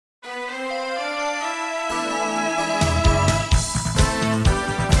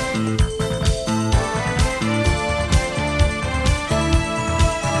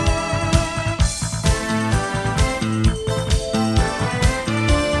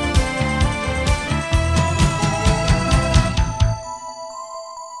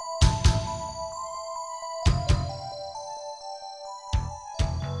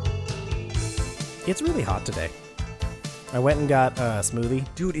It's really hot today. I went and got a smoothie.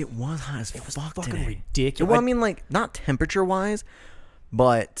 Dude, it was hot as It was fuck fucking today. ridiculous. Well, I mean, like, not temperature-wise,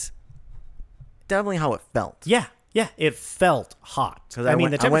 but definitely how it felt. Yeah, it felt hot. Because I mean,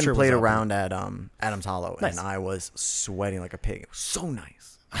 went, the temperature and played was up. around at Adams Hollow, Nice. and I was sweating like a pig. It was so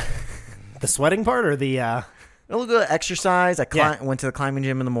nice. The sweating part or the... A little bit of exercise. I went to the climbing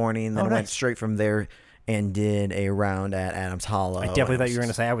gym in the morning, then Oh, I went nice. straight from there and did a round at Adams Hollow. I definitely thought you were going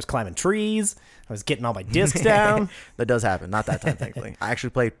to say I was climbing trees. I was getting all my discs down. That does happen. Not that time, thankfully. I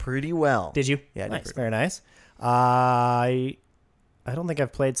actually played pretty well. Did you? Yeah, I did nice. pretty Very nice. I don't think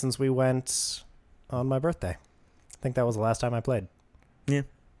I've played since we went on my birthday. I think that was the last time I played. Yeah,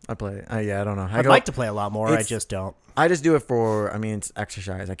 I played. I don't know. I'd like to play a lot more. I just don't. I just do it for, it's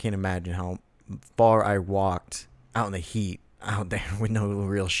exercise. I can't imagine how far I walked out in the heat out there with no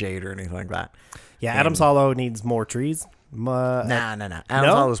real shade or anything like that. Yeah, Adams Hollow needs more trees. Nah. Adams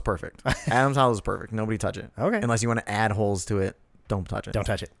Hollow is perfect. Adams Hollow is perfect. Nobody touch it. Okay. Unless you want to add holes to it, don't touch it. Don't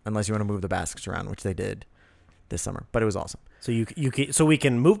touch it. Unless you want to move the baskets around, which they did this summer. But it was awesome. So so we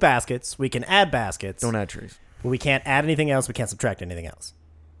can move baskets. We can add baskets. Don't add trees. But we can't add anything else. We can't subtract anything else.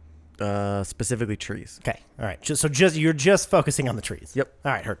 Specifically trees. Okay. All right. You're just focusing on the trees. Yep.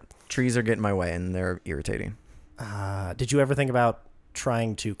 All right. Heard. Trees are getting in my way, and they're irritating. Did you ever think about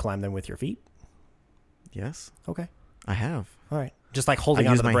trying to climb them with your feet? Yes. Okay. I have. All right. Just like holding I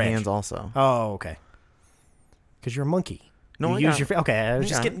onto use the my branch. hands also. Oh, okay. Because you're a monkey. No, you I use your feet. Okay, I was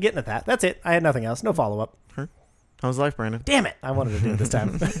just getting at that. That's it. I had nothing else. No follow-up. How's life, Brandon? Damn it. I wanted to do it this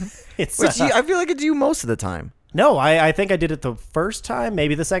time. I feel like it's you most of the time. No, I think I did it the first time,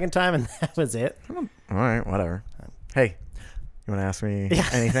 maybe the second time, and that was it. All right, whatever. Hey, you want to ask me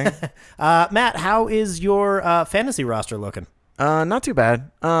anything? Matt, how is your fantasy roster looking? Not too bad.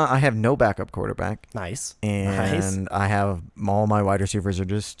 I have no backup quarterback. Nice. And I have all my wide receivers are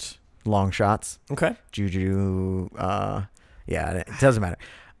just long shots. Okay. Juju, it doesn't matter.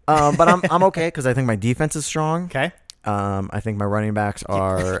 But I'm okay because I think my defense is strong. Okay. I think my running backs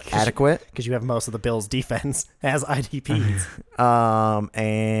are adequate. Because you have most of the Bills' defense as IDPs.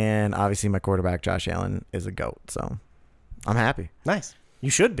 And obviously my quarterback, Josh Allen, is a GOAT. So I'm happy. Nice. You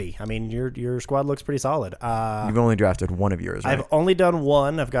should be. I mean, your squad looks pretty solid. You've only drafted one of yours, right? I've only done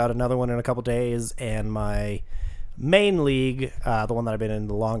one. I've got another one in a couple days. And my main league, the one that I've been in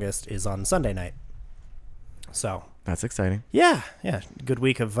the longest, is on Sunday night. So that's exciting. Yeah. Good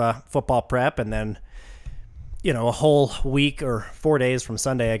week of football prep, and then a whole week or 4 days from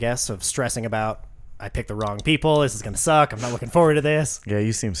Sunday, I guess, of stressing about I picked the wrong people. This is gonna suck. I'm not looking forward to this. Yeah,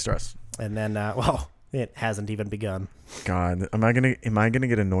 you seem stressed. And then, it hasn't even begun. God, am I gonna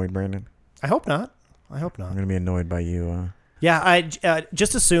get annoyed, Brandon? I hope not. I'm gonna be annoyed by you. Yeah, I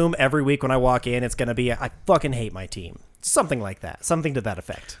just assume every week when I walk in, it's gonna be I fucking hate my team. Something like that. Something to that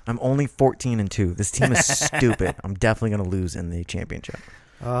effect. I'm only 14-2. This team is stupid. I'm definitely going to lose in the championship.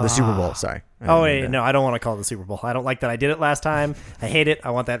 The Super Bowl, sorry. No, I don't want to call it the Super Bowl. I don't like that I did it last time. I hate it.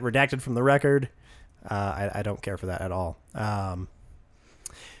 I want that redacted from the record. I don't care for that at all.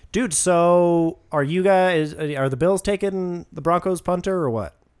 Dude, so are the Bills taking the Broncos punter or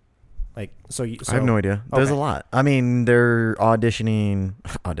what? I have no idea. There's a lot. I mean, they're auditioning.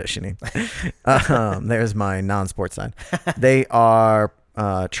 There's my non-sports side. They are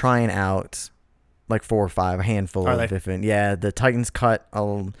trying out like 4 or 5, a handful of different. Yeah, the Titans cut.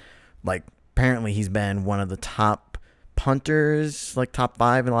 Apparently he's been one of the top punters, like top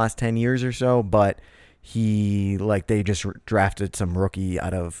 5 in the last 10 years or so. But they just drafted some rookie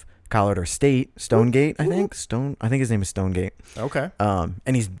out of Colorado State, Stonegate, I think. I think his name is Stonegate. Okay.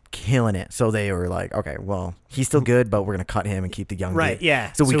 And he's killing it. So they were like, okay, well, he's still good, but we're gonna cut him and keep the young right. kid.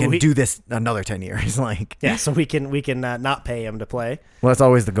 Yeah. So we can do this another 10 years. So we can not pay him to play. Well, that's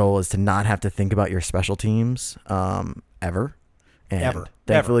always the goal, is to not have to think about your special teams ever. And ever.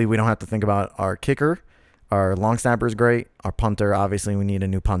 Thankfully, we don't have to think about our kicker. Our long snapper is great. Our punter, obviously, we need a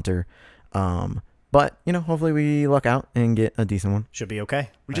new punter. But, hopefully we luck out and get a decent one. Should be okay.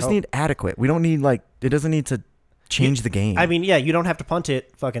 We just need adequate. We don't need, it doesn't need to change the game. I mean, yeah, you don't have to punt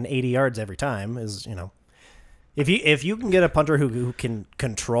it fucking 80 yards every time. If you can get a punter who can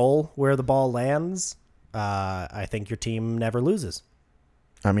control where the ball lands, I think your team never loses.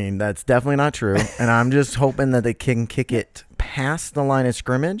 I mean, that's definitely not true. And I'm just hoping that they can kick it past the line of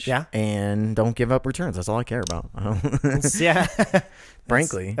scrimmage and don't give up returns. That's all I care about. Yeah.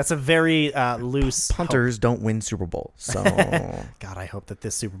 Frankly. That's a very loose punters don't win Super Bowls. So God, I hope that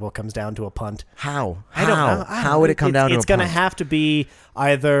this Super Bowl comes down to a punt. How? How would it come down to a punt? It's going to have to be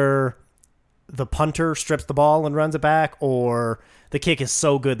either the punter strips the ball and runs it back, or the kick is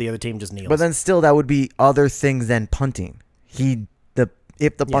so good the other team just kneels. But then still, that would be other things than punting.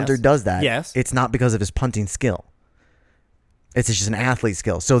 if the punter does that, yes, it's not because of his punting skill. It's just an athlete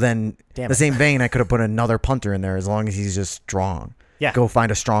skill. So then, the same vein, I could have put another punter in there as long as he's just strong. Yeah. Go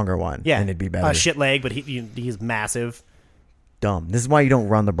find a stronger one. Yeah. And it'd be better. Shit leg, but he's massive. Dumb. This is why you don't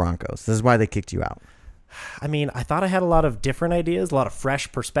run the Broncos. This is why they kicked you out. I mean, I thought I had a lot of different ideas, a lot of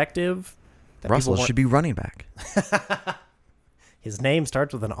fresh perspective. Russell should be running back. His name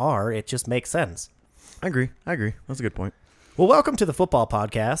starts with an R. It just makes sense. I agree. That's a good point. Well, welcome to the football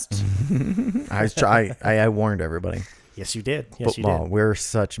podcast. I warned everybody. Yes, you did. Football. We're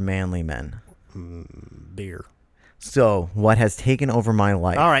such manly men. Beer. So, what has taken over my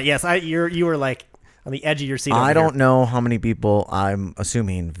life? All right. Yes, you were like on the edge of your seat. I don't know how many people. I'm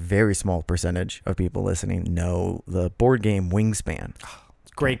assuming very small percentage of people listening know the board game Wingspan.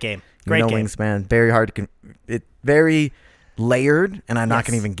 Great game. Great game. Wingspan. Very hard to. It very layered, and I'm not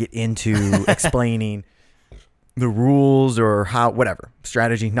going to even get into explaining the rules or how whatever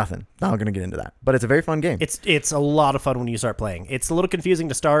strategy. Nothing. Not going to get into that. But it's a very fun game. It's a lot of fun when you start playing. It's a little confusing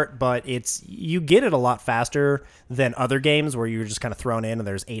to start, but you get it a lot faster than other games where you're just kind of thrown in and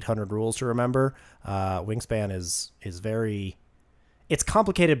there's 800 rules to remember. Wingspan is very. It's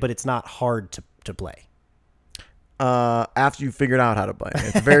complicated, but it's not hard to play. After you figured out how to play,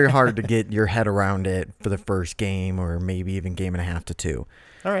 it's very hard to get your head around it for the first game or maybe even game and a half to two.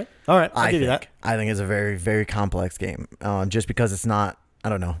 All right. I'll give you that. I think it's a very, very complex game. Just because it's not, I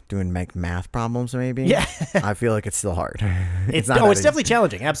don't know, doing math problems maybe. Yeah. I feel like it's still hard. It's definitely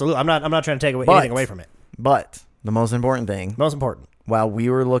challenging. Absolutely. I'm not trying to take anything away from it. But the most important thing. While we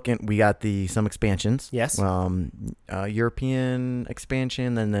were looking, we got some expansions. Yes. European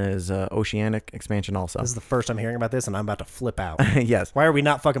expansion, then there's Oceanic expansion also. This is the first I'm hearing about this, and I'm about to flip out. Yes. Why are we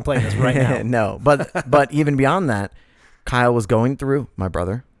not fucking playing this right now? No, but even beyond that, Kyle was going through, my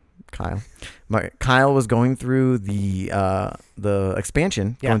brother, Kyle was going through the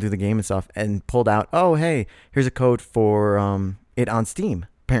expansion, going through the game and stuff, and pulled out, oh, hey, here's a code for it on Steam.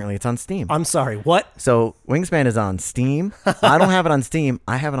 Apparently, it's on Steam. I'm sorry, what? So, Wingspan is on Steam. I don't have it on Steam.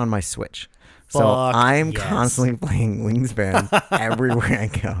 I have it on my Switch. So, I'm constantly playing Wingspan everywhere I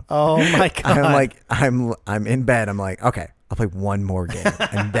go. Oh, my God. I'm in bed. I'm like, okay, I'll play one more game,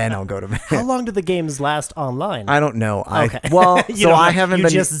 and then I'll go to bed. How long do the games last online? I don't know. Okay. I haven't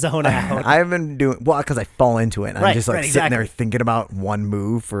been... You just zone out. I haven't been doing... Well, because I fall into it. And I'm just sitting there thinking about one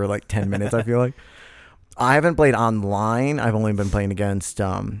move for 10 minutes, I feel like. I haven't played online. I've only been playing against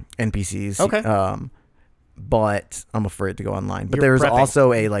NPCs. Okay. But I'm afraid to go online. But there's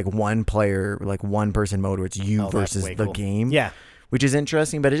also a one player, one person mode where it's you versus the game. Yeah. Which is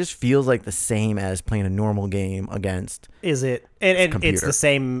interesting, but it just feels like the same as playing a normal game against. Is it? And it's the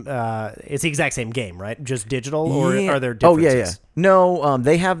same. It's the exact same game, right? Just digital, or are there differences? Oh yeah. No,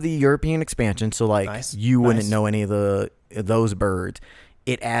 they have the European expansion, so you wouldn't know any of those birds.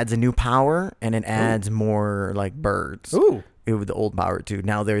 It adds a new power, and it adds more birds. Ooh. With the old power too.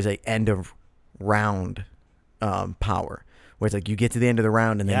 Now there's a end of round power, where it's you get to the end of the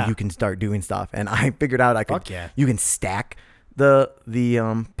round, and then you can start doing stuff. And I figured out you can stack the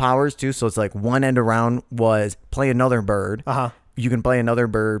powers too. So it's one end of round was play another bird. You can play another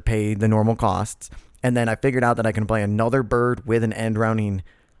bird, pay the normal costs, and then I figured out that I can play another bird with an end rounding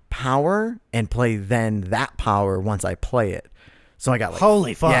power and play then that power once I play it. So I got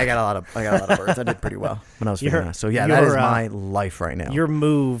holy fuck. Yeah, I got a lot of birds. I did pretty well when I was figuring out. So yeah, that is my life right now. Your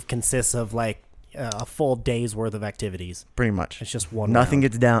move consists of a full day's worth of activities. Pretty much. It's just one. Nothing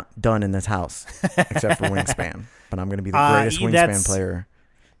gets done in this house except for Wingspan. But I'm going to be the greatest Wingspan player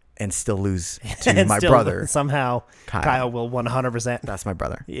and still lose to my brother. Somehow Kyle will 100%. That's my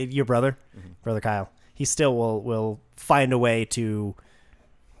brother. Your brother? Mm-hmm. Brother Kyle. He still will find a way to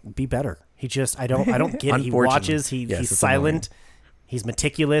be better. He just I don't get it. He watches, he's silent. Annoying. He's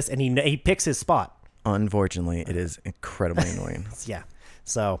meticulous, and he picks his spot. Unfortunately, it is incredibly annoying. Yeah.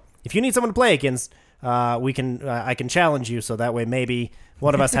 So if you need someone to play against, I can challenge you, so that way maybe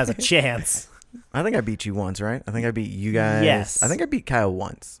one of us has a chance. I think I beat you once, right? I think I beat you guys. Yes. I think I beat Kyle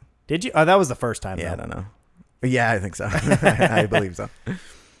once. Did you? Oh, that was the first time. Yeah, though. I don't know. Yeah, I think so. I believe so.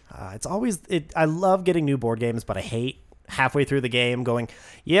 It's always I love getting new board games, but I hate halfway through the game going,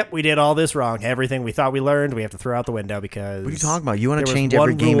 yep, we did all this wrong. Everything we thought we learned, we have to throw out the window because... What are you talking about? You want to change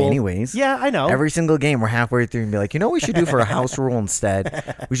every game anyways. Yeah, I know. Every single game, we're halfway through and be like, you know what we should do for a house rule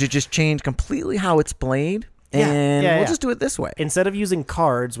instead? We should just change completely how it's played, and we'll just do it this way. Instead of using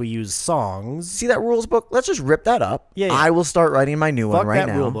cards, we use songs. See that rules book? Let's just rip that up. Yeah. I will start writing my new one right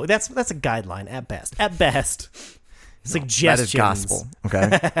now. Rule book. That's a guideline at best. At best. Suggestions. That is gospel,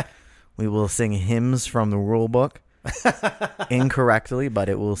 okay? We will sing hymns from the rule book. Incorrectly, but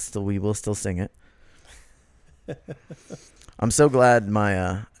we will still sing it. I'm so glad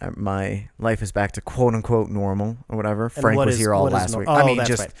my life is back to quote unquote normal or whatever. And Frank was here all last week. I mean,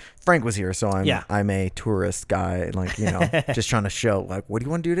 just right. Frank was here, so I'm a tourist guy, like, you know, just trying to show, like, what do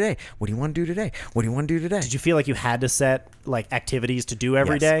you want to do today? What do you want to do today? What do you want to do today? Did you feel like you had to set like activities to do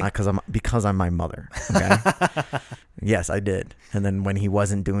every day? Because I'm my mother. Okay. Yes, I did. And then when he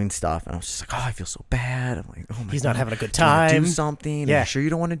wasn't doing stuff, and I was just like, oh, I feel so bad. I'm like, oh my He's God, not having a good time. Do something. Yeah. Sure, you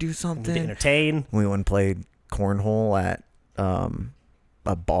don't want to do something. Entertain. We went and played cornhole at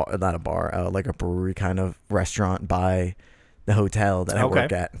a bar, not a bar, like a brewery kind of restaurant by the hotel that I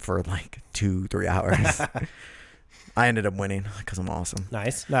work at for like 2-3 hours. I ended up winning because I'm awesome.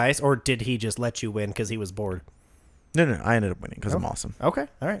 Nice. Or did he just let you win because he was bored? No. I ended up winning because I'm awesome. Okay.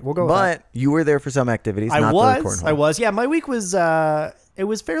 All right. We'll go with that. But you were there for some activities. I was. Yeah. My week was, it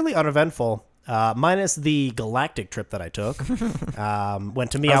was fairly uneventful. Minus the galactic trip that I took.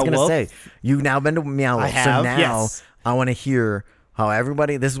 Went to Meowolf. I was going to say, you've now been to Meowolf. I have, so now I want to hear how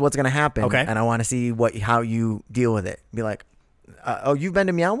everybody, this is what's going to happen. Okay. And I want to see how you deal with it. Be like, oh, you've been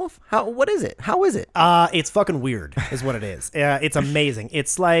to Meowolf? What is it? How is it? It's fucking weird is what it is. It's amazing.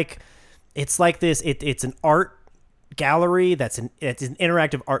 It's like this. It's an art gallery. It's an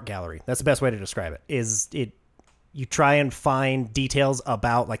interactive art gallery. That's the best way to describe it. You try and find details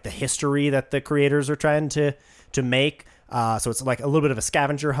about like the history that the creators are trying to make. So it's like a little bit of a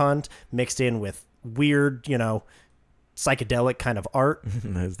scavenger hunt mixed in with weird, psychedelic kind of art.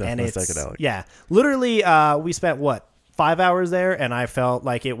 It's definitely psychedelic. Yeah. Literally, we spent 5 hours there, and I felt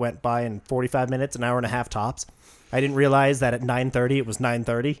like it went by in 45 minutes, an hour and a half tops. I didn't realize that at 9:30 it was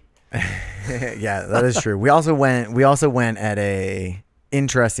 9:30. Yeah, that is true. We also went at a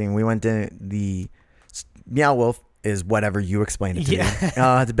interesting. We went to the Meowolf is whatever you explained it to me.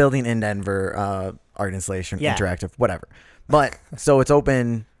 It's a building in Denver, art installation, interactive, whatever. But so it's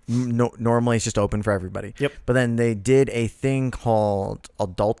open. Normally it's just open for everybody. Yep. But then they did a thing called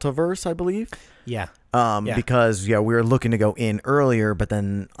Adultiverse, I believe. Yeah. Because we were looking to go in earlier, but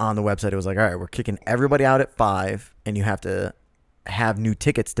then on the website it was like, all right, we're kicking everybody out at 5, and you have to have new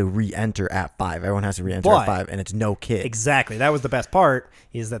tickets to re-enter at 5. Everyone has to re-enter at 5, and it's no kids. Exactly. That was the best part,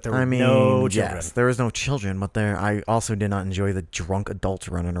 is that there were no children. Yes, there was no children, but I also did not enjoy the drunk adults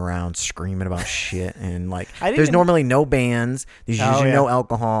running around screaming about shit. And like, there's normally no bands. There's usually no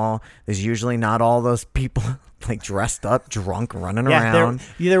alcohol. There's usually not all those people like dressed up, drunk, running around.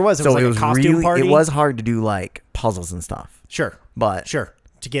 There was. It was like a costume party. It was hard to do like puzzles and stuff. Sure.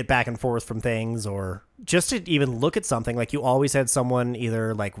 To get back and forth from things, or just to even look at something. Like, you always had someone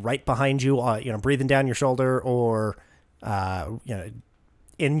either like right behind you, breathing down your shoulder, or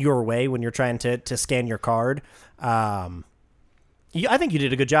in your way when you're trying to scan your card. I think you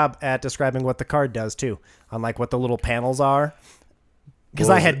did a good job at describing what the card does too, on like what the little panels are.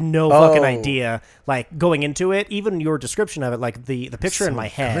 Because I had no fucking idea, like, going into it. Even your description of it, like the picture in my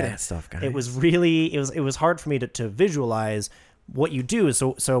head, good at stuff, guys. It was really it was hard for me to visualize what you do.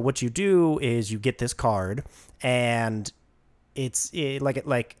 So what you do is you get this card, and it's like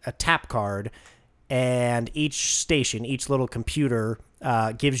a tap card, and each station, each little computer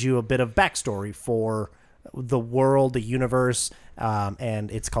gives you a bit of backstory for the world, the universe,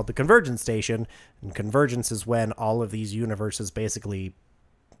 and it's called the Convergence Station. And Convergence is when all of these universes basically,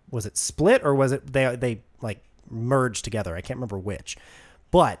 was it split, or was it they like merged together? I can't remember which,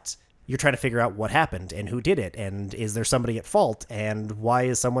 but you're trying to figure out what happened and who did it, and is there somebody at fault, and why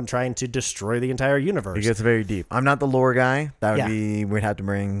is someone trying to destroy the entire universe? It gets very deep. I'm not the lore guy. That would be, we'd have to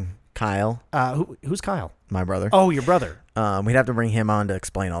bring Kyle. Who's Kyle? My brother. Oh, your brother. We'd have to bring him on to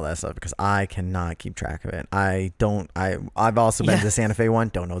explain all that stuff, because I cannot keep track of it. I've also been to the Santa Fe one.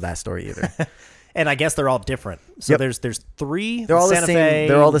 Don't know that story either. And I guess they're all different. So there's 3. They're all Santa the same. Fe,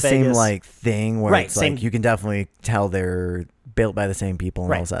 they're all the Vegas. same like thing where it's same. like you can definitely tell they're built by the same people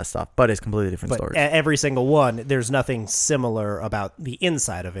and all that stuff, but it's completely different stories. Every single one, there's nothing similar about the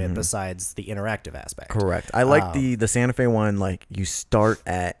inside of it besides the interactive aspect. Correct. I like the Santa Fe one. Like, you start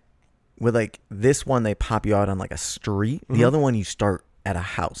with like this one, they pop you out on like a street. The other one, you start at a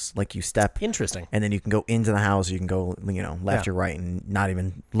house. Like, you step. Interesting. And then you can go into the house. You can go, left or right, and not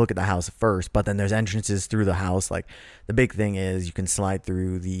even look at the house at first. But then there's entrances through the house. Like, the big thing is you can slide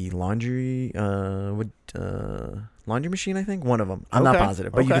through the laundry machine, I think. One of them. I'm not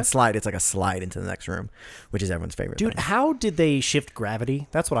positive. But you can slide. It's like a slide into the next room, which is everyone's favorite thing. How did they shift gravity?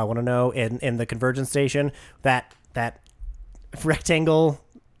 That's what I want to know. In the Convergence Station, that rectangle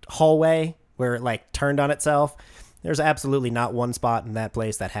hallway where it like turned on itself, there's absolutely not one spot in that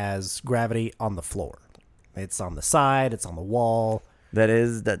place that has gravity on the floor. It's on the side. It's on the wall.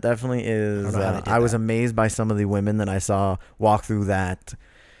 That definitely is. I was amazed by some of the women that I saw walk through that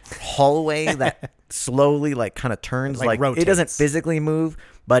hallway that slowly like kind of turns, like it doesn't physically move,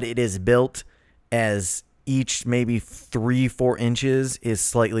 but it is built as each maybe 3-4 inches is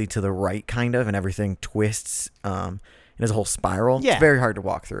slightly to the right, kind of, and everything twists. There's a whole spiral. Yeah. It's very hard to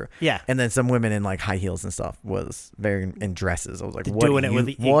walk through. Yeah. And then some women in like high heels and stuff was very in dresses. I was like,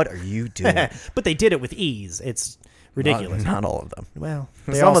 what are you doing? But they did it with ease. It's ridiculous. Not all of them. Well,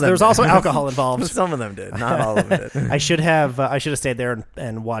 there's also alcohol involved. Some of them did. Not all of them did. I should have stayed there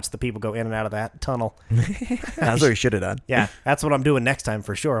and watched the people go in and out of that tunnel. That's what you should have done. Yeah, that's what I'm doing next time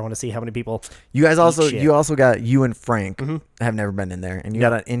for sure. I want to see how many people. You guys also got you and Frank have never been in there, and you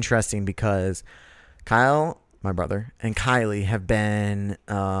got an interesting because Kyle, my brother, and Kylie have been,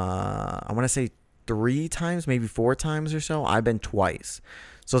 I want to say 3 times, maybe 4 times or so. I've been twice.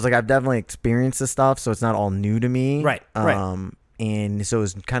 So it's like I've definitely experienced this stuff, so it's not all new to me. Right. And so it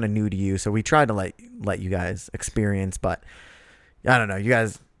was kind of new to you. So we tried to let you guys experience, but I don't know. You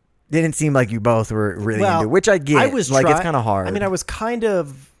guys didn't seem like you both were really into it, which I get. It's kind of hard. I mean,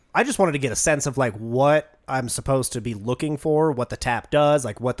 I just wanted to get a sense of like what I'm supposed to be looking for, what the tap does,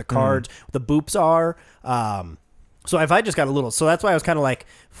 like what the cards, the boops are. So if I just got so that's why I was kind of like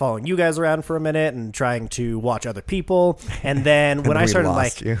following you guys around for a minute and trying to watch other people. And then when I started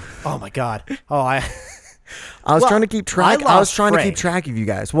oh my God. I was trying to keep track. I was trying to keep track of you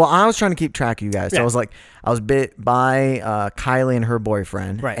guys. Well, I was trying to keep track of you guys. So I was bit by Kylie and her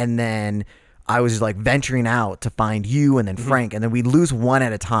boyfriend. Right. And then I was like venturing out to find you and then Frank, and then we'd lose one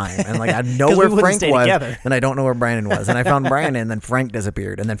at a time. And like I know where Frank was, and I don't know where Brandon was. And I found Brandon, and then Frank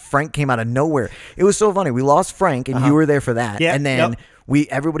disappeared, and then Frank came out of nowhere. It was so funny. We lost Frank, and you were there for that. Yeah, and then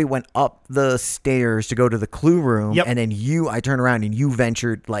everybody went up the stairs to go to the clue room, and then I turned around and you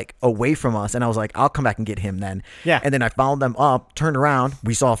ventured like away from us, and I was like, I'll come back and get him then. Yeah. And then I followed them up, turned around,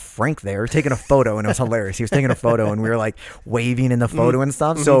 we saw Frank there taking a photo, and it was hilarious. He was taking a photo, and we were like waving in the photo and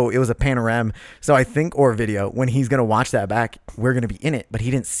stuff. So it was a panorama. So I think, or video, when he's gonna watch that back, we're gonna be in it, but he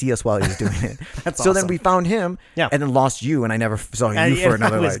didn't see us while he was doing it. That's so awesome. then we found him, and then lost you, and I never saw you for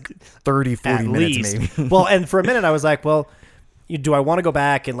another like 30-40 minutes maybe. Well, and for a minute I was like, well, do I want to go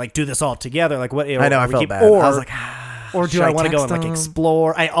back and like do this all together? Like what? I know, I felt bad. I was like, or do I want to go and like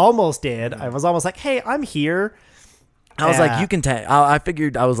explore? I almost did. I was almost like, hey, I'm here. I was like, you can text. I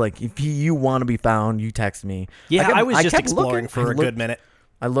figured, I was like, if you want to be found, you text me. Yeah, I was just exploring for a good minute.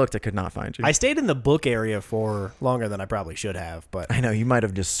 I looked, I could not find you. I stayed in the book area for longer than I probably should have, but I know you might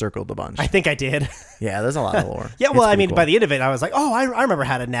have just circled a bunch. I think I did. Yeah, there's a lot of lore. Yeah, well, I mean, cool. By the end of it, I was like, oh, I remember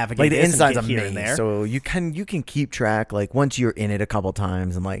how to navigate. Like the inside's a maze, there. So you can keep track. Like once you're in it a couple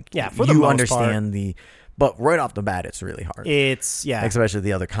times, and like for the most understand part. But right off the bat, it's really hard. Especially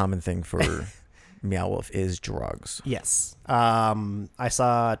the other common thing for Meowolf is drugs. Yes. I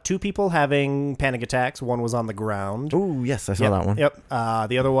saw 2 people having panic attacks. One was on the ground. Oh, yes, I saw that one. Yep.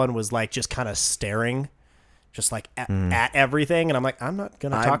 The other one was like just kind of staring, just like at everything. And I'm like, I'm not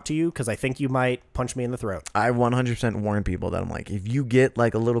going to talk to you because I think you might punch me in the throat. I 100% warn people that I'm like, if you get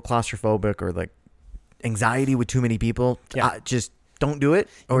like a little claustrophobic or like anxiety with too many people, just don't do it.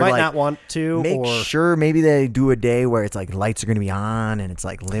 Or you might not want to. Make sure maybe they do a day where it's like lights are going to be on and it's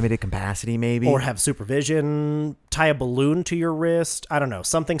like limited capacity maybe. Or have supervision, tie a balloon to your wrist. I don't know,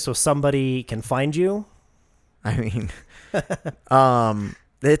 something so somebody can find you. I mean,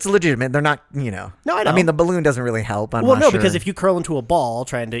 it's legitimate. They're not, No, I know. I mean, the balloon doesn't really help. I'm not sure. Because if you curl into a ball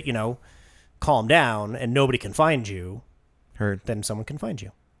trying to, calm down and nobody can find you, then someone can find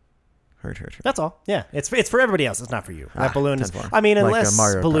you. Heard. That's all. Yeah, it's for everybody else. It's not for you. That balloon is. 10-4. I mean, like unless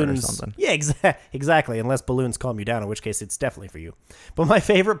Mario balloons. Kart or something. Yeah, exactly. Unless balloons calm you down, in which case it's definitely for you. But my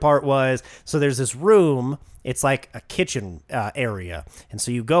favorite part was there's this room. It's like a kitchen area, and so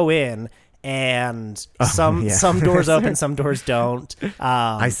you go in. And some doors open, some doors don't.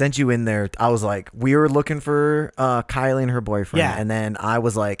 I sent you in there. I was like, we were looking for Kylie and her boyfriend, and then I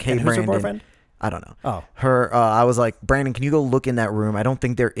was like, hey, and who's Brandon. Her boyfriend? I don't know. Oh. I was like, Brandon, can you go look in that room? I don't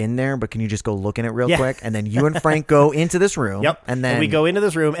think they're in there, but can you just go look in it real quick? And then you and Frank go into this room. Yep. And then we go into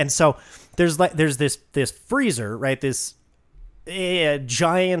this room, and so there's this freezer, right? This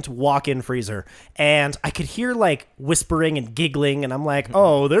giant walk-in freezer, and I could hear like whispering and giggling, and I'm like,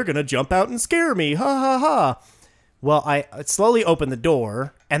 oh, they're gonna jump out and scare me, ha ha ha. Well, I slowly open the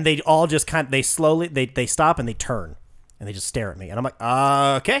door, and they all just they stop and they turn, and they just stare at me, and I'm like,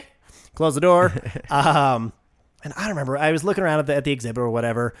 okay. Close the door. And I don't remember. I was looking around at the exhibit or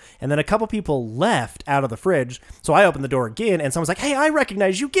whatever, and then a couple people left out of the fridge. So I opened the door again, and someone's like, hey, I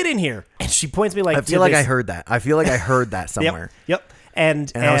recognize you. Get in here. And she points me like, I feel like I heard that. I feel like I heard that somewhere. Yep. And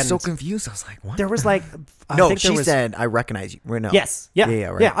I was so confused. I was like, what? There was like, she said, I recognize you. No. Yes. Yeah.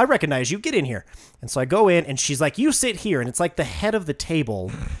 Right. Yeah, I recognize you. Get in here. And so I go in, and she's like, you sit here. And it's like the head of the table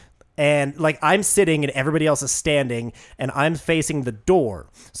And like I'm sitting and everybody else is standing and I'm facing the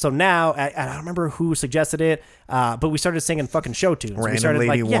door. So now I don't remember who suggested it, but we started singing fucking show tunes. Random we started,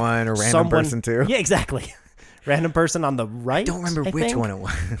 lady like, one or random person two. Yeah, exactly. Random person on the right. I don't remember which one it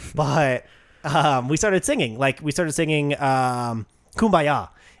was. But we started singing. Like we started singing Kumbaya.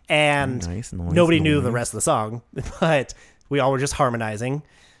 And nobody knew the rest of the song, but we all were just harmonizing.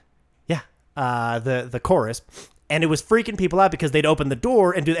 Yeah, the chorus, and it was freaking people out because they'd open the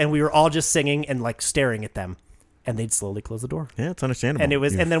door and we were all just singing and like staring at them, and they'd slowly close the door. Yeah, it's understandable. And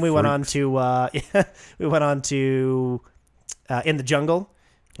then we went on to In the Jungle,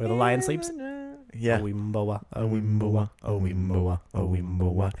 where the lion sleeps. Yeah. Owimboa, Owimboa, Owimboa,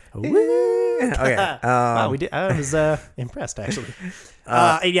 Owimboa. Okay. Wow, we did. I was impressed actually.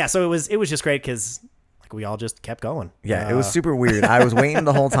 Yeah, so it was just great because like we all just kept going. Yeah, it was super weird. I was waiting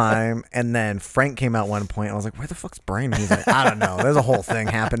the whole time, and then Frank came out one point. I was like, "Where the fuck's Brian?" He's like, "I don't know. There's a whole thing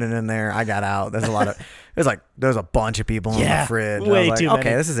happening in there." I got out. There's a bunch of people in the fridge. Way I was like, too okay,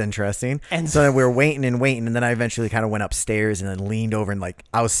 many. This is interesting. And so then we were waiting, and then I eventually kind of went upstairs and then leaned over and like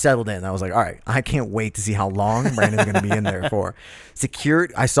I was settled in. I was like, all right, I can't wait to see how long Brandon's going to be in there for.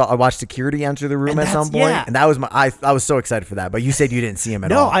 Security. I watched security enter the room at some point, and that was I was so excited for that. But you said you didn't see him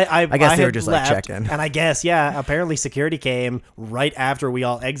at all. No, I guess they were had just left, like checking. And I guess apparently security came right after we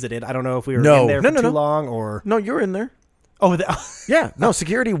all exited. I don't know if we were in there for too long or no, you were in there. Oh, yeah. No,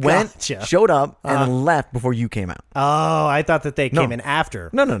 security went, showed up, and then left before you came out. Oh, I thought that they came in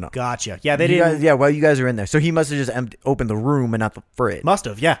after. No. Gotcha. Yeah, they didn't. Well, you guys are in there. So he must have just opened the room and not the fridge. Must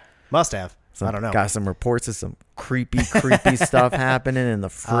have. Yeah. Must have. I don't know. Got some reports of some creepy stuff happening in the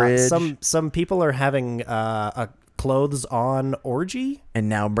fridge. Some people are having a clothes on orgy. And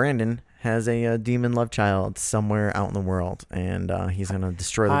now Brandon has a demon love child somewhere out in the world, and he's going to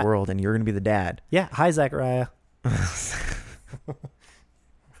destroy the world, and you're going to be the dad. Yeah. Hi, Zachariah.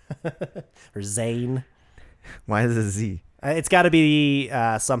 Or Zane. Why is it Z? It's got to be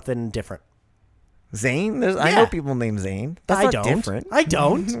something different. Zane? I know people named Zane. That's not different. I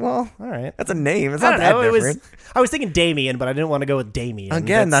don't. Well, all right. That's a name. It's not that different. I was thinking Damien, but I didn't want to go with Damien.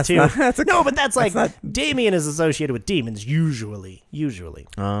 Again, that's Damien is associated with demons usually.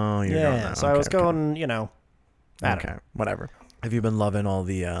 Oh, you're So I was going, Okay, whatever. Have you been loving all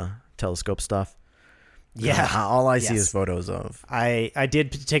the telescope stuff? Yeah. All I see is photos of. I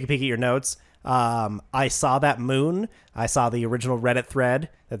did take a peek at your notes. I saw that moon. I saw the original Reddit thread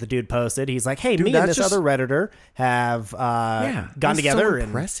that the dude posted. He's like, hey, me and this other Redditor have gone together. So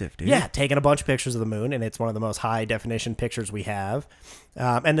impressive, dude. Yeah, taken a bunch of pictures of the moon, and it's one of the most high definition pictures we have.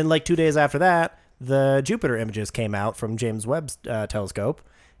 And then like 2 days after that, the Jupiter images came out from James Webb's telescope.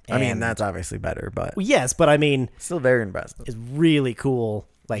 I mean, that's obviously better, but... Yes, but I mean... Still very impressive. It's really cool.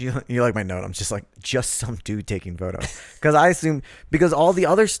 Like you like my note. I'm just like, just some dude taking photos. Because I assumed... Because all the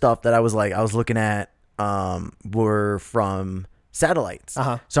other stuff that I was looking at were from satellites.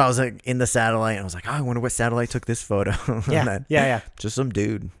 So I was like in the satellite, and I was like, oh, I wonder what satellite took this photo. Yeah. Just some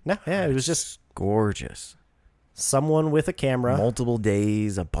dude. No, yeah, it was just... Gorgeous. Someone with a camera. Multiple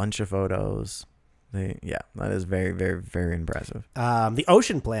days, a bunch of photos. That is very, very, very impressive. The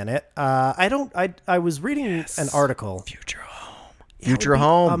ocean planet. I was reading an article. Future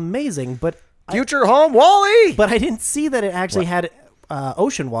home. Amazing, but Future home, Wall-E. But I didn't see that it actually had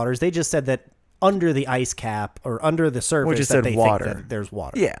ocean waters. They just said that under the ice cap or under the surface that they think that there's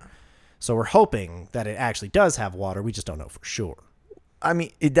water. Yeah. So we're hoping that it actually does have water. We just don't know for sure. I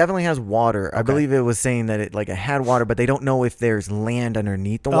mean, it definitely has water. Okay. I believe it was saying that it had water, but they don't know if there's land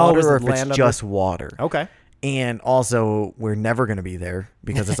underneath the water or if it's just water. Okay. And also, we're never going to be there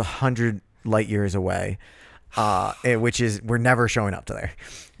because it's 100 light years away, which is we're never showing up to there.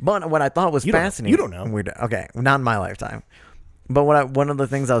 But what I thought was fascinating, you don't know. Okay, not in my lifetime. But one of the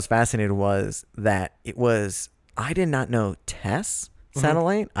things I was fascinated was that it was I did not know TESS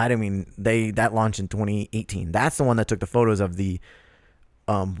satellite. I mean that launched in 2018. That's the one that took the photos of the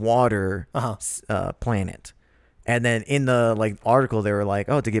water planet. And then in the article, they were like,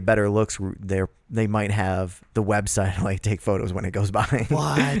 "Oh, to get better looks, they might have the website take photos when it goes by."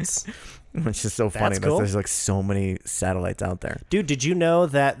 What? Which is so funny. Cool. There's so many satellites out there. Dude, did you know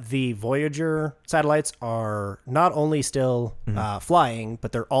that the Voyager satellites are not only still flying,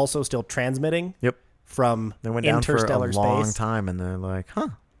 but they're also still transmitting? Yep. From they went down interstellar for a long space. time, and they're like, "Huh,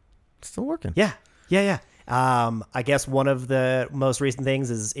 it's still working." Yeah. I guess one of the most recent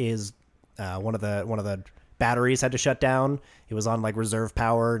things is one of the batteries had to shut down. It was on reserve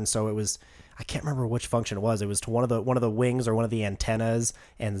power, and so it was. I can't remember which function it was. It was to one of the wings or one of the antennas,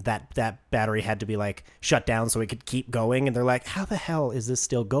 and that battery had to be shut down so it could keep going. And they're like, "How the hell is this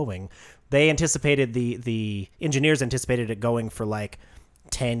still going?" They anticipated the engineers anticipated it going for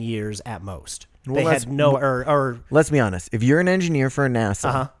 10 years at most. Well, They had no, or let's be honest. If you're an engineer for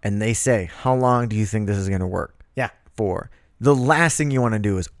NASA and they say, how long do you think this is going to work for? The last thing you want to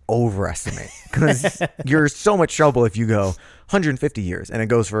do is overestimate, because you're so much trouble if you go 150 years and it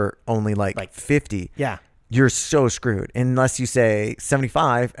goes for only like 50. Yeah. You're so screwed unless you say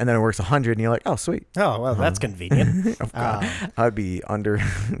 75 and then it works 100 and you're like, oh, sweet. Oh, well, that's convenient. I'd be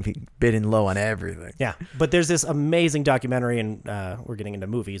bidding low on everything. Yeah. But there's this amazing documentary, and we're getting into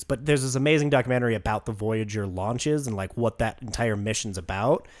movies, but there's this amazing documentary about the Voyager launches and like what that entire mission's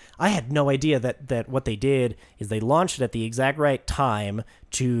about. I had no idea that what they did is they launched it at the exact right time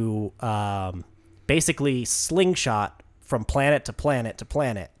to basically slingshot from planet to planet to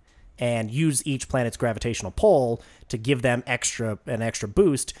planet, and use each planet's gravitational pull to give them an extra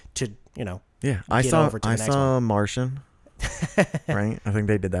boost to, I saw Martian, right? I think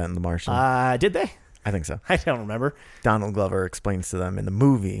they did that in The Martian. Did they? I think so. I don't remember. Donald Glover explains to them in the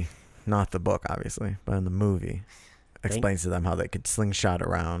movie, not the book, obviously, but in the movie, explains to them how they could slingshot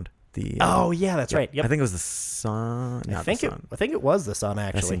around the. That's right. Yep. I think it was the sun. I think it was the sun,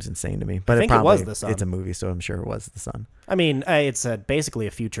 actually. That seems insane to me, but it was the sun. It's a movie, so I'm sure it was the sun. I mean, it's basically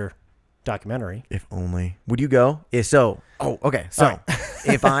a future documentary. If only. Would you go? If so. Oh, okay. So right.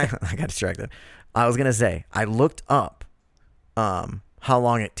 if I got distracted. I was gonna say I looked up how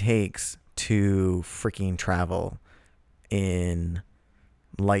long it takes to freaking travel in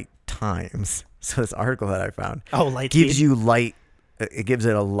light times. So this article that I found gives you light. It gives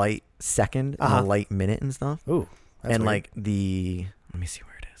it a light second and a light minute and stuff. Ooh, that's and weird. like let me see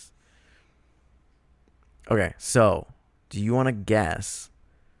where it is. Okay, so do you want to guess?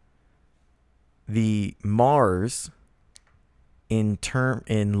 The Mars in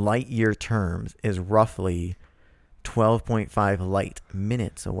light year terms is roughly 12.5 light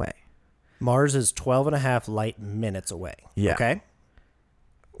minutes away. Mars is 12.5 light minutes away. Yeah. Okay.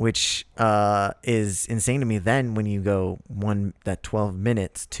 Which is insane to me then when you go 12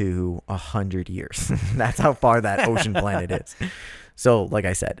 minutes to 100 years. That's how far that ocean planet is. So, like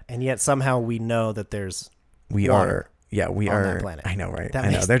I said. And yet somehow we know that there's water. Yeah, we on are. That planet. I know, right? I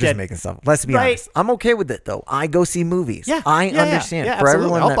know. They're just making stuff. Let's be honest. I'm okay with it, though. I go see movies. Yeah, I understand. Yeah, for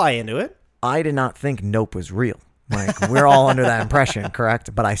everyone, I'll buy into it. I did not think Nope was real. Like, we're all under that impression,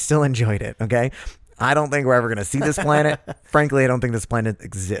 correct? But I still enjoyed it, okay? I don't think we're ever going to see this planet. Frankly, I don't think this planet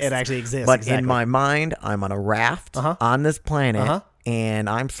exists. It actually exists. But in my mind, I'm on a raft on this planet, and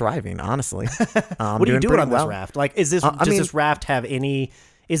I'm thriving, honestly. What are you doing on this raft? Like, does this raft have any...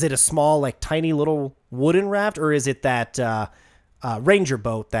 Is it a small, like, tiny little wooden raft, or is it that ranger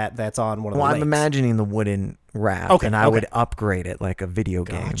boat that's on one of the lakes? I'm imagining the wooden raft, and I would upgrade it like a video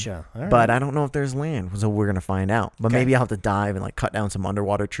game. Gotcha. All right. But I don't know if there's land, so we're going to find out. But maybe I'll have to dive and, like, cut down some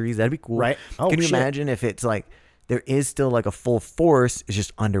underwater trees. That'd be cool. Right. Can you imagine if it's, like, there is still, like, a full forest, it's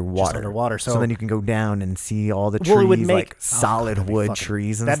just underwater. So then you can go down and see all the trees, it would make, like, solid wood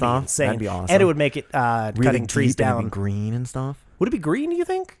trees and that'd stuff. Be insane. That'd be awesome. And it would make it really cutting trees down. And green and stuff. Would it be green, do you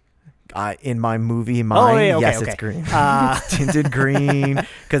think? In my movie mind, yes, it's green. It's tinted green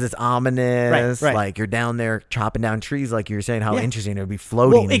because it's ominous. Right. Like, you're down there chopping down trees, like you were saying, how interesting it would be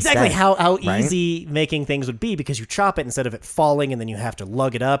floating. Well, exactly instead, how easy making things would be, because you chop it instead of it falling and then you have to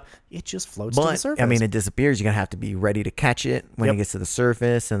lug it up. It just floats to the surface. I mean, it disappears. You're going to have to be ready to catch it when it gets to the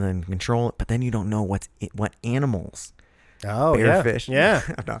surface and then control it. But then you don't know what animals. Oh, bearfish. Yeah.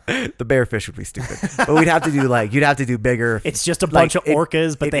 No, the bearfish would be stupid. But you'd have to do bigger. It's just a bunch of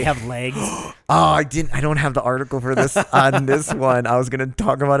orcas, but they have legs. I don't have the article for this on this one. I was going to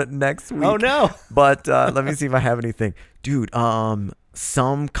talk about it next week. Oh, no. But let me see if I have anything. Dude,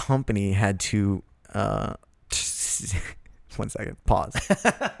 some company had to, 1 second, pause.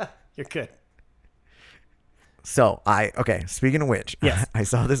 You're good. So speaking of which, yes. I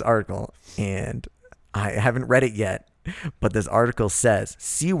saw this article and I haven't read it yet. But this article says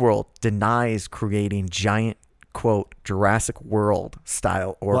SeaWorld denies creating giant, quote, Jurassic World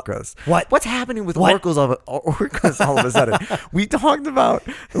style orcas. What's happening with orcas all of a sudden? We talked about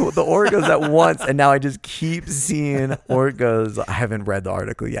the orcas at once, and now I just keep seeing orcas. I haven't read the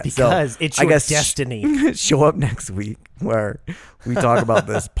article yet. Because it's your destiny. Show up next week where we talk about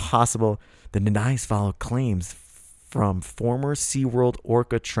this possible. The denies follow claims from former SeaWorld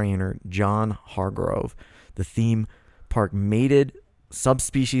orca trainer John Hargrove. The theme park mated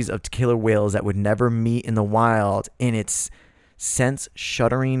subspecies of killer whales that would never meet in the wild in its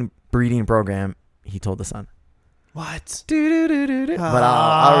sense-shuttering breeding program, he told The Sun. What? But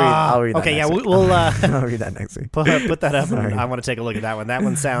I'll read that okay, next week. We'll I'll read that next week. Put that up. And I want to take a look at that one. That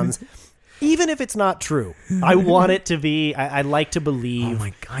one sounds Even if it's not true, I want it to be. I like to believe. Oh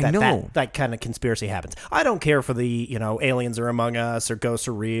my God, that kind of conspiracy happens. I don't care for the aliens are among us or ghosts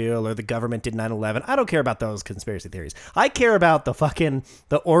are real or the government did 9/11. I don't care about those conspiracy theories. I care about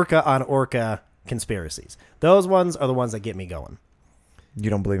the orca on orca conspiracies. Those ones are the ones that get me going. You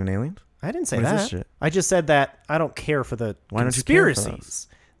don't believe in aliens? I didn't say What is that. this shit? I just said that I don't care for the Why don't you care for conspiracies. those?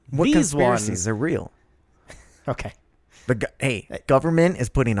 What These conspiracies ones are real? Okay. Government is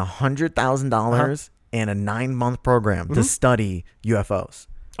putting $100,000 in a 9-month program to study UFOs.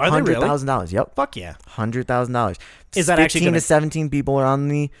 Are they really? $100,000. Yep. Fuck yeah. $100,000. Is that actually 15 to 17 people are on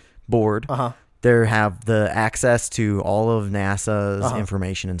the board. They have the access to all of NASA's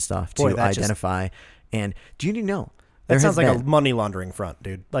information and stuff to identify. And do you know? That sounds like a money laundering front,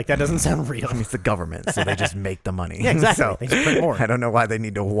 dude. Like, that doesn't sound real. I mean, it's the government, so they just make the money. Yeah, exactly. So, they just print more. I don't know why they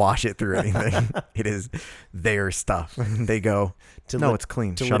need to wash it through anything. It is their stuff. They go, no, it's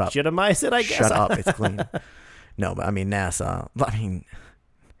clean. Shut up. To legitimize it, I guess. Shut up. It's clean. No, but I mean, NASA. I mean,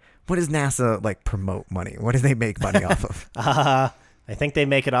 what does NASA, like, promote money? What do they make money off of? I think they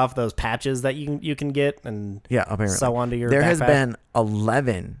make it off those patches that you can get and apparently. sew onto your There backpack. has been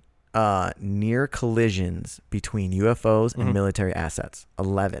 11 near collisions between UFOs and military assets.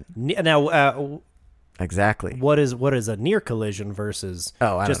 11. Now, exactly. What is a near collision versus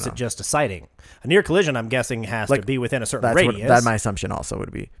just a sighting? A near collision, I'm guessing, has to be within a certain radius. That's my assumption also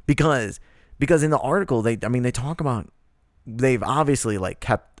would be because in the article they talk about they've obviously like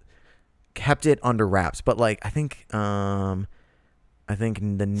kept it under wraps, but like I think the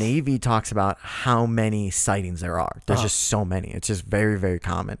Navy talks about how many sightings there are. There's just so many. It's just very, very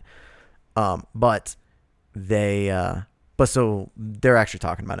common. But so they're actually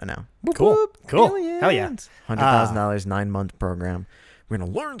talking about it now. Cool. Aliens. Hell yeah. $100,000, 9-month program. We're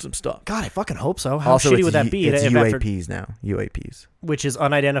going to learn some stuff. God, I fucking hope so. How Also, shitty would that be? It's UAPs now. UAPs. Which is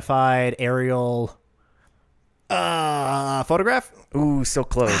unidentified aerial photograph? Ooh, so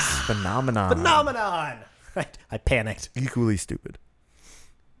close. Phenomenon. Right. I panicked. Equally stupid.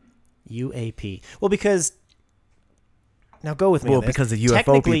 UAP. Well, because now go with me. Well, because the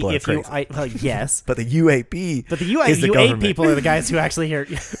UFO people are crazy. Yes, but the UAP. But the is the UAP people are the guys who actually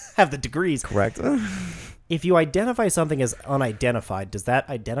have the degrees. Correct. If you identify something as unidentified, does that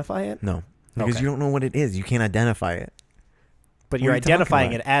identify it? No, because you don't know what it is. You can't identify it. But you're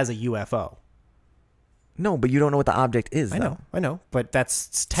identifying it as a UFO. No, but you don't know what the object is. I know, but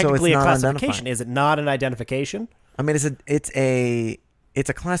that's technically a classification. Is it not an identification? I mean, it's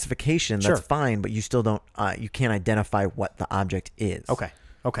a classification. That's fine, but you still don't. You can't identify what the object is. Okay.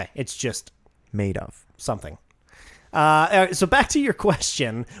 It's just made of something. So back to your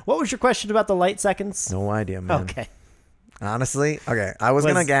question. What was your question about the light seconds? No idea, man. Okay. Honestly, okay. I was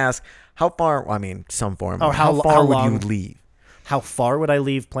gonna ask how far. I mean, some form. Oh, how far would you leave? How far would I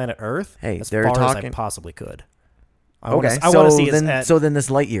leave planet Earth? Hey, as they're far talking. as I possibly could. I want to see so then this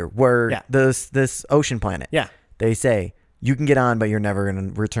light year, where this ocean planet. Yeah. They say you can get on, but you're never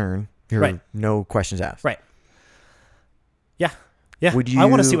going to return. No questions asked. Right. Yeah. Yeah. I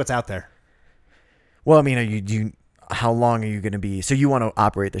want to see what's out there. Well, I mean, how long are you going to be? So you want to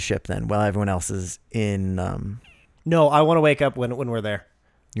operate the ship then while everyone else is in... No, I want to wake up when we're there.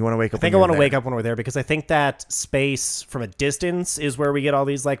 You want to wake up? I think I want to wake up when we're there because I think that space from a distance is where we get all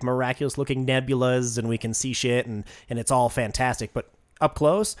these like miraculous looking nebulas and we can see shit and it's all fantastic. But up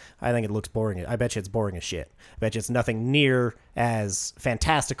close, I think it looks boring. I bet you it's boring as shit. I bet you it's nothing near as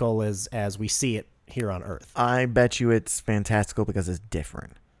fantastical as we see it here on Earth. I bet you it's fantastical because it's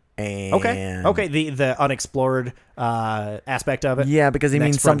different. And okay. The unexplored aspect of it. Yeah, because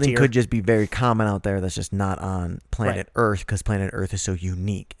something could just be very common out there that's just not on planet Earth because planet Earth is so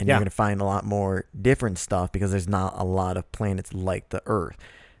unique, and you're going to find a lot more different stuff because there's not a lot of planets like the Earth.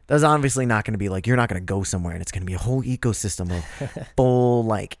 That's obviously not going to be like you're not going to go somewhere and it's going to be a whole ecosystem of full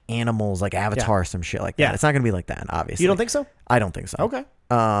like animals, like Avatar, some shit like that. Yeah. It's not going to be like that. Obviously, you don't think so? I don't think so. Okay.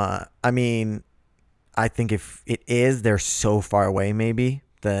 I mean, I think if it is, they're so far away, maybe.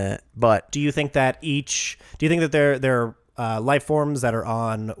 But do you think that there are life forms that are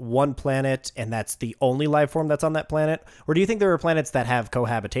on one planet and that's the only life form that's on that planet, or do you think there are planets that have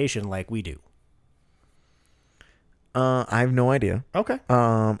cohabitation like we do? I have no idea. Okay.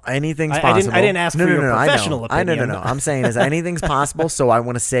 Anything's possible. I didn't ask for your professional opinion. No. I'm saying is anything's possible, so I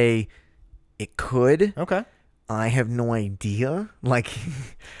want to say it could. Okay. I have no idea. Like,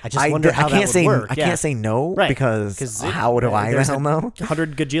 I just wonder how that would work. I can't say no because how do I know?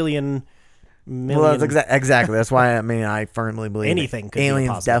 100 gajillion million. Well, that's exactly. That's why I firmly believe anything could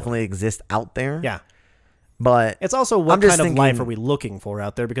aliens definitely exist out there. Yeah, but it's also what kind of life are we looking for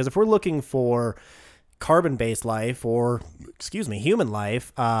out there? Because if we're looking for carbon-based life or, human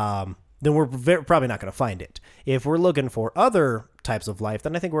life, then we're probably not going to find it. If we're looking for other types of life,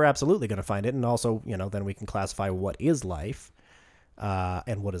 then I think we're absolutely going to find it. And also, then we can classify what is life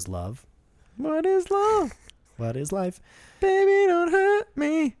and what is love. What is love? What is life? Baby, don't hurt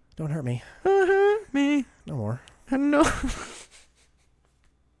me. Don't hurt me. Don't hurt me. No more. No.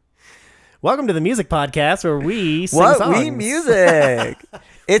 Welcome to the music podcast where we sing what songs. we music.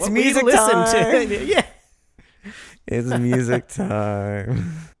 It's what music we listen time. To. Yeah. It's music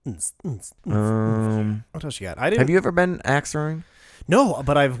time. What else you got? Have you ever been axe throwing? No,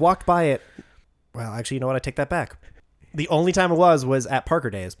 but I've walked by it. Well, actually, you know what? I take that back. The only time it was at Parker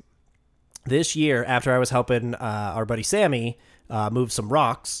Days. This year, after I was helping our buddy Sammy move some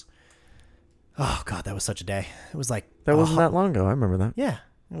rocks. Oh, God, that was such a day. It was like... That wasn't that long ago. I remember that. Yeah.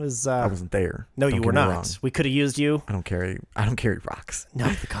 It was... I wasn't there. No, you were not. We could have used you. I don't carry rocks.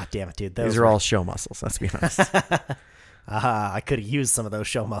 No, God damn it, dude. These are all show muscles, let's be honest. I could have used some of those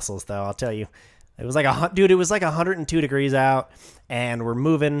show muscles, though, I'll tell you. It was like 102 degrees out, and we're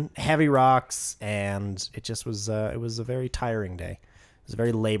moving heavy rocks, and it just was, it was a very tiring day. It was a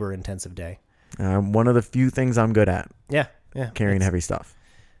very labor-intensive day. One of the few things I'm good at. Yeah. Carrying heavy stuff.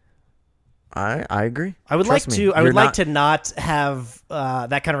 I agree. I would like to not have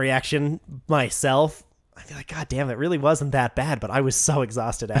that kind of reaction myself. I feel like, God damn, it really wasn't that bad, but I was so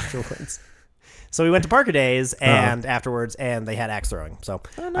exhausted afterwards. So we went to Parker Days and afterwards, and they had axe throwing. So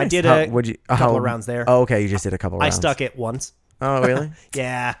nice. I did a couple of rounds there. Oh, okay, you just did a couple rounds. I stuck it once. Oh, really?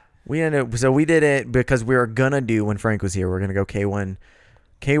 Yeah. We did it because we were gonna do, when Frank was here, we are gonna go K1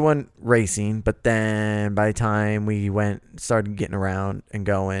 racing, but then by the time we started getting around and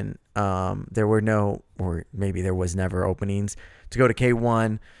going, there were no, or maybe there was never openings to go to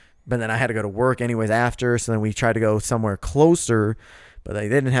K1, but then I had to go to work anyways after, so then we tried to go somewhere closer, but they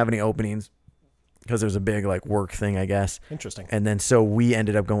didn't have any openings because there was a big like work thing, I guess. Interesting. And then so we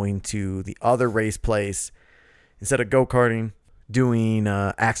ended up going to the other race place instead of go-karting, doing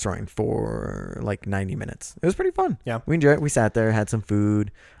axe throwing for like 90 minutes. It was pretty fun. Yeah. We enjoyed it. We sat there, had some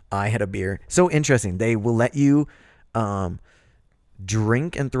food. I had a beer. So interesting. They will let you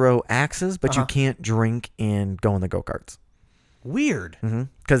drink and throw axes, but you can't drink and go on the go-karts. Weird.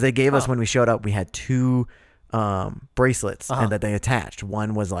 Because they gave us, when we showed up, we had two bracelets and that they attached.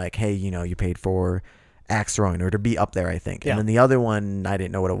 One was like, hey, you paid for axe throwing or to be up there, I think. Yeah. And then the other one, I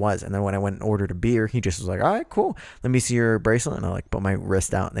didn't know what it was. And then when I went and ordered a beer, he just was like, all right, cool. Let me see your bracelet. And I like put my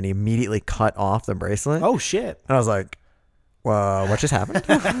wrist out, and then he immediately cut off the bracelet. Oh, shit. And I was like, well, what just happened?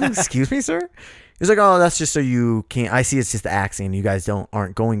 Excuse me, sir? He's like, oh, that's just so you can't. I see it's just the axing. You guys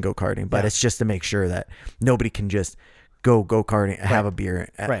aren't going go-karting, but it's just to make sure that nobody can just go-karting, have a beer,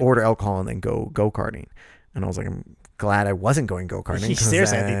 order alcohol, and then go-karting. And I was like, I'm glad I wasn't going go-karting.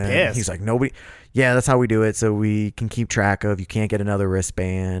 Seriously, I'd be pissed. He's like, nobody. Yeah, that's how we do it. So we can keep track of, you can't get another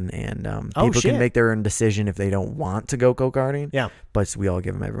wristband, and people can make their own decision if they don't want to go-karting. Yeah. But we all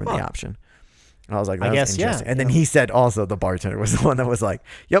give everyone the option. And I was like, that's interesting. And then he said also, the bartender was the one that was like,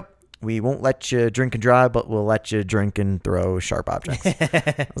 yep, we won't let you drink and drive, but we'll let you drink and throw sharp objects.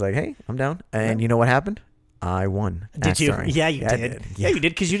 I was like, hey, I'm down. And you know what happened? I won. Did you? Yeah, you did. Yeah, you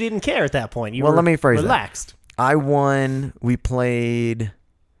did, because you didn't care at that point. You were let me phrase relaxed. I won. We played.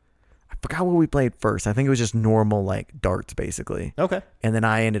 I forgot what we played first. I think it was just normal like darts, basically. Okay. And then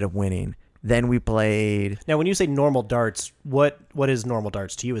I ended up winning. Then we played. Now, when you say normal darts, what is normal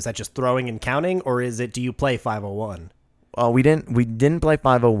darts to you? Is that just throwing and counting, or is it? Do you play 501? We didn't play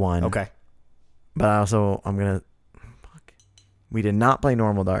 501. Okay. But we did not play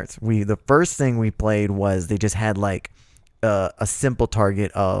normal darts. The first thing we played was they just had like a simple target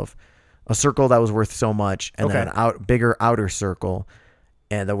of a circle that was worth so much, and then an bigger outer circle,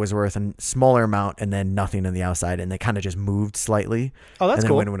 and that was worth a smaller amount, and then nothing on the outside, and they kind of just moved slightly. Oh, that's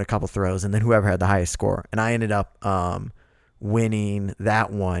cool. And then went a couple throws, and then whoever had the highest score, and I ended up winning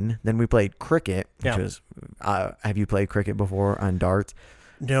that one. Then we played cricket, which was. Have you played cricket before on darts?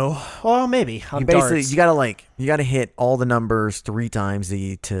 No. Well, maybe. You gotta hit all the numbers 3 times.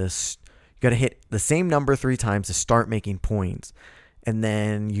 You gotta hit the same number 3 times to start making points, and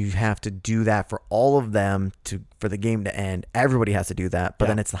then you have to do that for all of them for the game to end. Everybody has to do that, but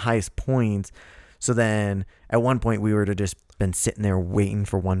then it's the highest points. So then at one point we were to just been sitting there waiting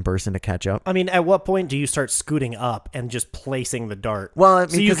for one person to catch up. I mean, at what point do you start scooting up and just placing the dart? Well, I mean,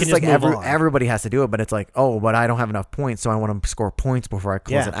 so you can it's like everybody has to do it, but it's like, oh, but I don't have enough points, so I want to score points before I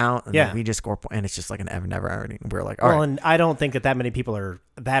close it out. And then we just score points, and it's just like an never ending. We're like, all right. And I don't think that many people are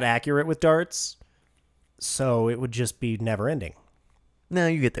that accurate with darts, so it would just be never ending. No,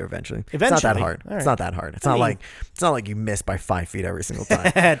 you get there eventually. It's not that hard. Right. It's not that hard. It's not like you miss by 5 feet every single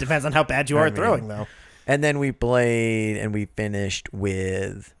time. It depends on how bad you are at throwing, though. And then we played, and we finished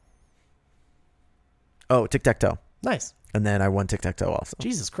with Oh, tic-tac-toe. Nice. And then I won tic-tac-toe also.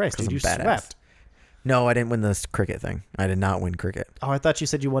 Jesus Christ, dude, you badass. swept. No, I didn't win this cricket thing. I did not win cricket. Oh, I thought you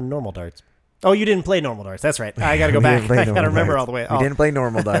said you won normal darts. Oh, you didn't play normal darts. That's right. I got to go back. I got to remember all the way. We didn't play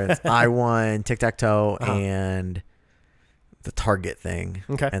normal darts. I won tic-tac-toe and the target thing.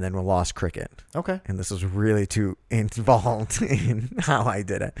 Okay. And then we lost cricket. Okay. And this was really too involved in how I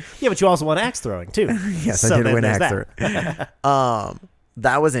did it. Yeah, but you also won axe throwing, too. Yes, I did win axe throwing.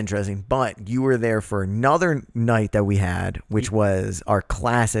 That was interesting. But you were there for another night that we had, which was our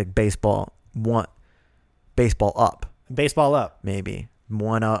classic baseball up. Baseball up. Maybe.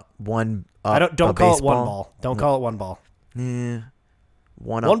 One up. Don't call it one ball. Don't call it one ball. Yeah.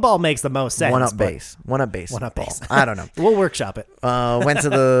 One ball makes the most sense. One up base. One up base. I don't know. We'll workshop it. Went to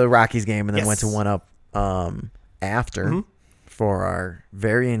the Rockies game and then went to one up after for our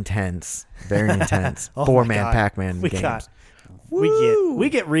very intense 4-man Pac-Man games. We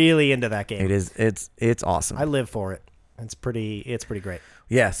get really into that game. It is. It's awesome. I live for it. It's pretty great.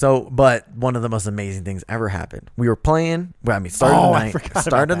 Yeah. So, but one of the most amazing things ever happened. We were playing. Well, I mean,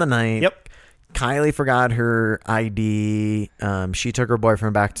 started the night. Yep. Kylie forgot her ID. She took her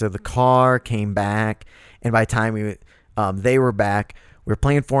boyfriend back to the car, came back, and by the time they were back, we were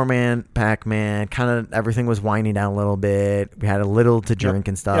playing 4-man Pac-Man. Kind of everything was winding down a little bit. We had a little to drink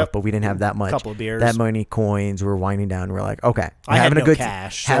and stuff, but we didn't have that much. Couple of beers. That many coins. We were winding down. We were like, okay, I had no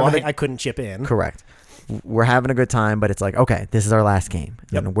cash, so I couldn't chip in. Correct. We're having a good time, but it's like, okay, this is our last game.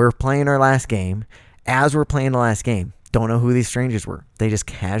 And we're playing our last game. As we're playing the last game, don't know who these strangers were. They just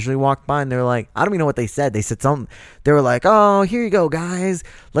casually walked by and they're like, I don't even know what they said. They said something. They were like, oh, here you go, guys.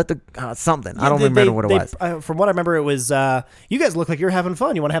 Let the something. I don't remember what it was. From what I remember, it was, you guys look like you're having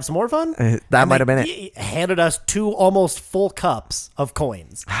fun. You want to have some more fun? That might have been it. Handed us 2 almost full cups of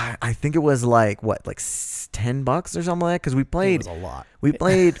coins. I think it was like $10 or something like that, because we played. It was a lot. We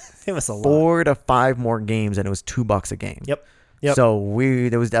played it was a lot. 4 to 5 more games, and it was $2 a game. Yep. So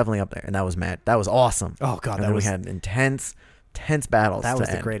it was definitely up there, and that was mad. That was awesome. Oh god, we had intense battles. That was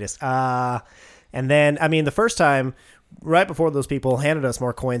the greatest. And then the first time, right before those people handed us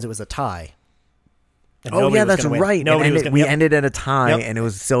more coins, it was a tie. Oh yeah, that's right. We ended at a tie, and it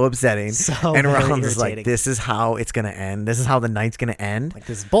was so upsetting. And Ron was like, "This is how it's gonna end. This is how the night's gonna end. Like,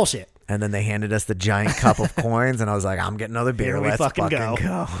 this is bullshit." And then they handed us the giant cup of coins, and I was like, "I'm getting another beer. Let's fucking go."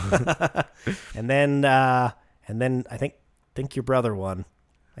 and then I think your brother won.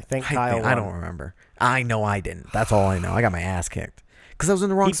 I think Kyle won. I don't remember. I know I didn't. That's all I know. I got my ass kicked because I was in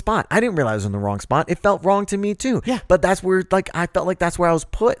the wrong spot. I didn't realize I was in the wrong spot. It felt wrong to me too. Yeah. But that's where I felt like that's where I was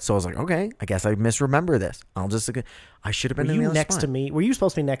put. So I was like, okay, I guess I misremember this. I should have been in the other next spot. to me. Were you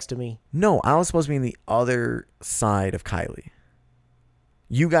supposed to be next to me? No, I was supposed to be in the other side of Kylie.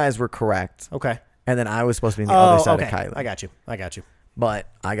 You guys were correct. Okay. And then I was supposed to be on the other side of Kylie. I got you. But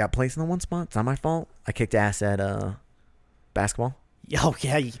I got placed in the one spot. It's not my fault. I kicked ass at basketball. Oh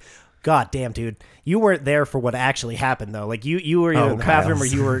yeah. God damn, dude. You weren't there for what actually happened though. Like you were either in the bathroom or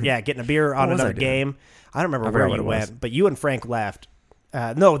you were getting a beer on another game. I don't remember where you went, but you and Frank left.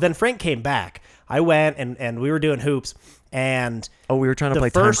 No, then Frank came back. I went and we were doing hoops and we were trying to play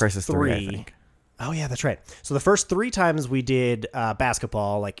Time Crisis 3, I think. Oh yeah, that's right. So the first 3 times we did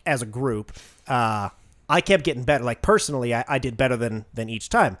basketball, like as a group, I kept getting better. Like personally, I did better than each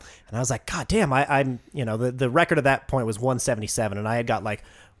time. And I was like, God damn, I'm the record at that point was 177, and I had got like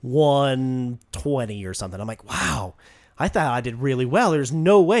 120 or something. I'm like, wow, I thought I did really well. There's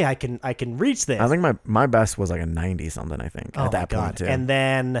no way I can reach this. I think my best was like a 90 something. I think at that point too. And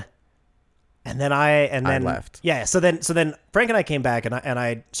then I left. Yeah. So then Frank and I came back and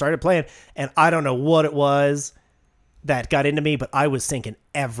I started playing, and I don't know what it was that got into me, but I was sinking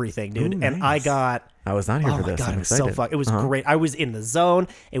everything, dude. Ooh, and nice. I was not here for this. God, I'm it was so fun. It was great. I was in the zone.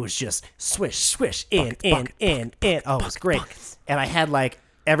 It was just swish, in. Oh, it was great. Buckets. And I had like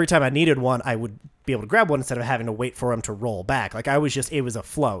every time I needed one, I would be able to grab one instead of having to wait for them to roll back. Like it was a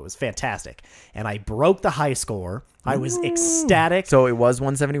flow. It was fantastic. And I broke the high score. I was ecstatic. So it was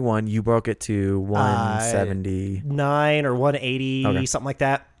 171. You broke it to 179 or 180, something like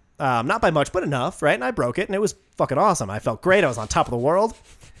that. Not by much, but enough, right? And I broke it, and it was fucking awesome. I felt great. I was on top of the world.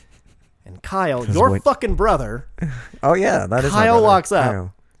 And Kyle, your fucking brother. Oh yeah, that is. Kyle walks up,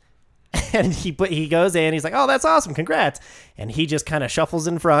 and he goes in. He's like, "Oh, that's awesome! Congrats!" And he just kind of shuffles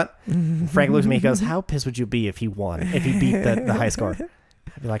in front. And Frank looks at me. He goes, "How pissed would you be if he won? If he beat the high score?"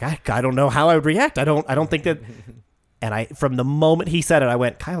 I'd be like, "I don't know how I would react. I don't think that." And from the moment he said it, I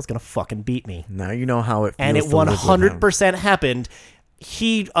went, "Kyle's gonna fucking beat me." Now you know how it feels. And it 100% happened.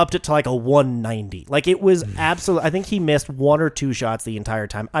 He upped it to like a 190. Like it was absolute. I think he missed 1 or 2 shots the entire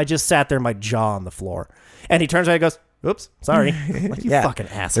time. I just sat there, my jaw on the floor. And he turns around and goes, Oops, sorry. Like, you fucking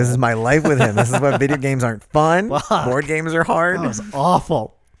asshole. This is my life with him. This is why video games aren't fun. Fuck. Board games are hard. That was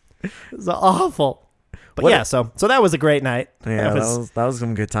awful. It was awful. But so that was a great night. Yeah, that was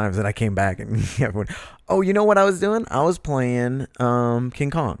some good times. And I came back and everyone. Oh, you know what I was doing? I was playing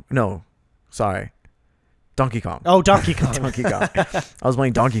King Kong. No, sorry, Donkey Kong. Oh, Donkey Kong. Donkey Kong. I was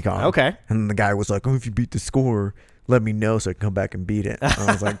playing Donkey Kong. Okay. And the guy was like, "Oh, if you beat the score, let me know so I can come back and beat it." And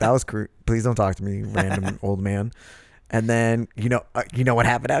I was like, "That was please don't talk to me, random old man." And then you know what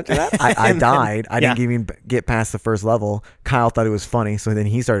happened after that? I died. I didn't even get past the first level. Kyle thought it was funny, so then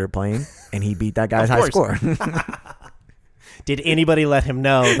he started playing, and he beat that guy's high score. Did anybody let him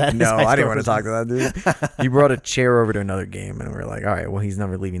know that? No, I didn't want to talk to that dude. He brought a chair over to another game, and we were like, "All right, well, he's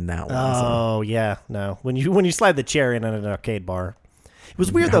never leaving that one." Oh yeah, no. When you slide the chair in at an arcade bar. It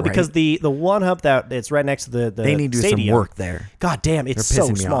was weird though because the one hub that it's right next to the they need to do some work there. God damn, it's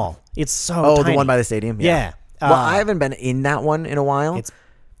so small. It's so tiny. the one by the stadium. Yeah. Well, I haven't been in that one in a while.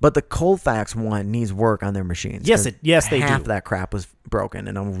 But the Colfax one needs work on their machines. Yes, they do. Half that crap was broken,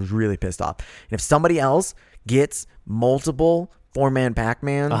 and I was really pissed off. And if somebody else gets multiple 4-man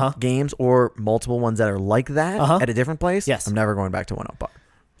Pac-Man games or multiple ones that are like that at a different place, I'm never going back to 1-Up Bar.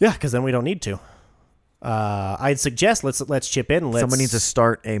 Yeah, because then we don't need to. I'd suggest let's chip in. Someone needs to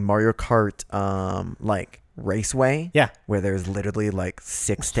start a Mario Kart raceway. Yeah, where there's literally like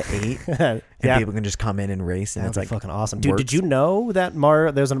 6 to 8, and people can just come in and race, and it's like fucking awesome, dude. Did you know that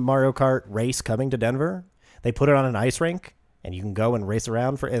there's a Mario Kart race coming to Denver? They put it on an ice rink, and you can go and race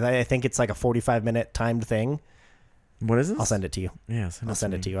around for. I think it's like a 45-minute timed thing. What is this? I'll send it to you. Yes, I'll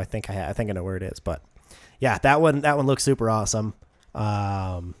send it to you. I think I know where it is, but yeah, that one looks super awesome.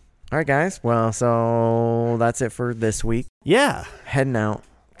 All right, guys. Well, so that's it for this week. Yeah, heading out.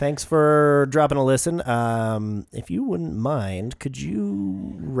 Thanks for dropping a listen. If you wouldn't mind, could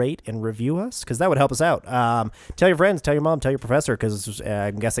you rate and review us? Because that would help us out. Tell your friends, tell your mom, tell your professor, because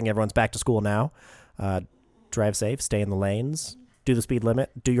I'm guessing everyone's back to school now. Drive safe, stay in the lanes, do the speed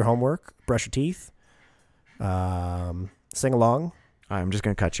limit, do your homework, brush your teeth, sing along. All right, I'm just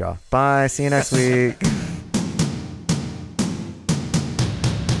going to cut you off. Bye. See you next week.